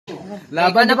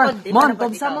Laban Japan. Mon,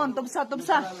 Thompson.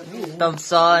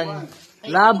 Thompson.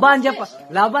 Laban Japan.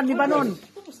 Laban Lebanon.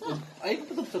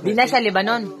 Di na siya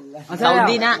Lebanon.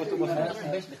 Saudi na.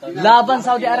 Laban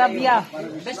Saudi Arabia.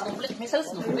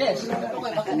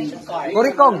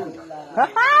 Kurikong.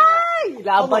 Hay!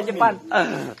 Laban Japan.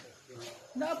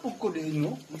 Napog ko din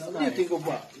mo. Dito ko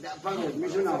ba?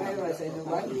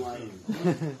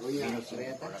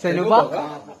 Senuba?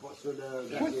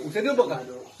 Senuba ka?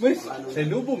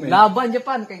 Senubo men. Laban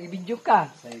Japan kay video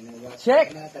ka.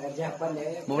 Check.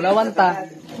 Mulawan ta.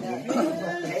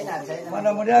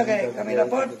 Mana mo dia kay kami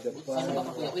rapod?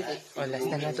 Oh,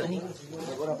 last na to ni.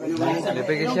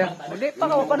 Lepege siya. Hindi pa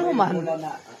ka man.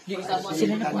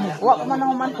 Sila na po. Wa man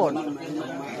ang man po.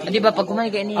 Di ba pag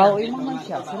kumain kayo niya? Aw, imong man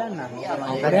siya sila na.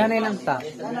 Pareha na lang ta.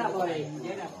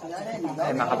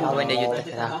 Ay, makapawan na yun.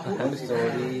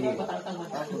 Sorry.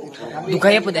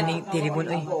 Dugaya po dani tiribon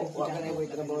oy.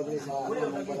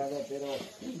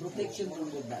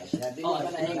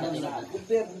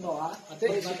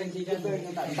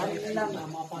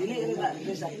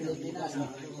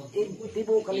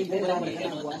 Tibo kalibutan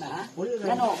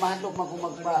ano mahadlok man kung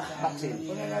magpa-vaccine.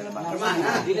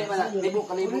 Dili man tibo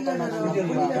kalibutan man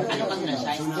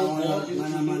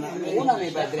una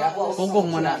may badre ako. Punggong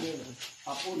mo na.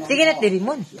 Sige na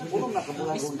tirimon.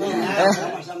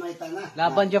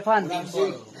 Laban Japan.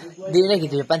 Di na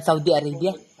gitu Japan, Saudi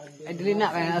Arabia. Ay dili na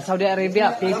kay Saudi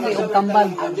Arabia, pili og tambal.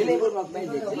 Dili mo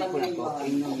magpende, dili ko lang ko.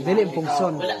 Dili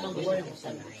pungson.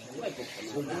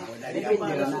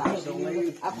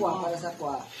 Ako para sa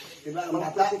ko. Mga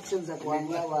protection sa kuwan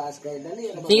lawas kay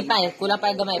dali. Sige pa, kulang pa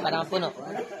yung gamay para mapuno.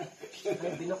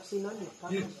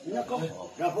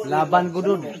 Laban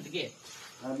gudun.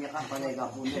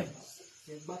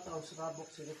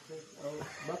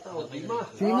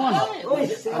 Simon.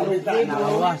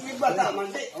 Awas.